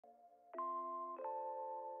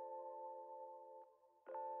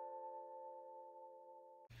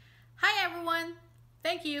Hi everyone!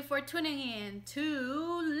 Thank you for tuning in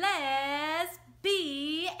to Let's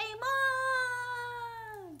Be a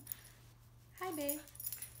Mom! Hi babe.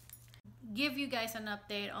 Give you guys an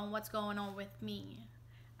update on what's going on with me.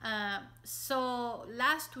 So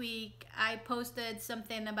last week I posted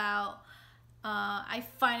something about I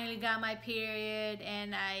finally got my period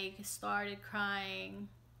and I started crying,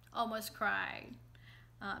 almost cried,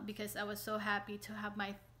 because I was so happy to have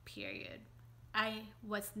my period. I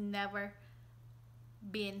was never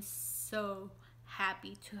been so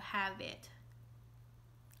happy to have it.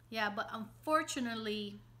 Yeah, but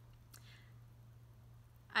unfortunately,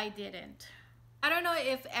 I didn't. I don't know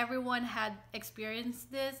if everyone had experienced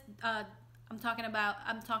this. I'm talking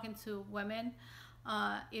to women.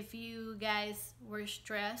 If you guys were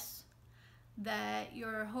stressed, that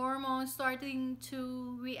your hormones starting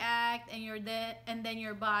to react and then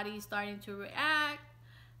your body starting to react,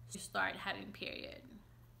 you start having period.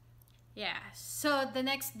 Yeah, so the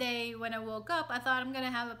next day when I woke up, I thought I'm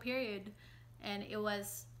gonna have a period, and it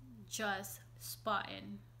was just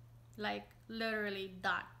spotting, like literally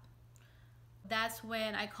dot. That's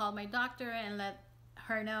when I called my doctor and let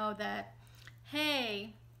her know that,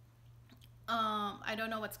 hey, I don't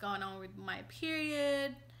know what's going on with my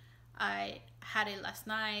period. I had it last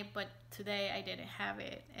night, but today I didn't have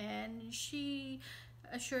it. And she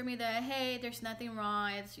assured me that, hey, there's nothing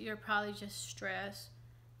wrong. You're probably just stressed,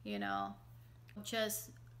 you know. Just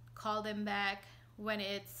call them back when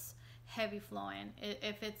it's heavy flowing.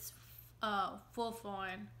 If it's full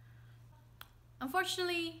flowing.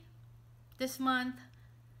 Unfortunately, this month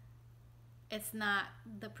it's not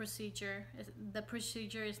the procedure. The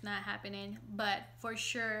procedure is not happening, but for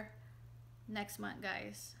sure next month,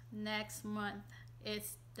 guys. Next month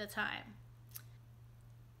is the time.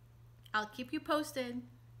 I'll keep you posted.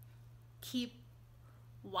 Keep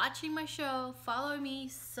watching my show. Follow me.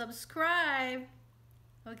 Subscribe.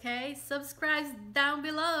 Okay? Subscribe down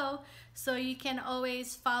below so you can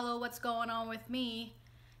always follow what's going on with me.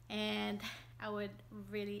 And I would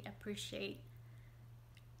really appreciate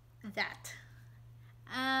that.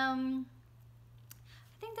 I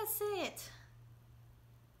think that's it.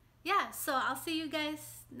 Yeah, so I'll see you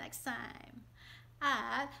guys next time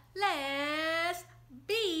at Let's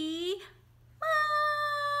Be Mom.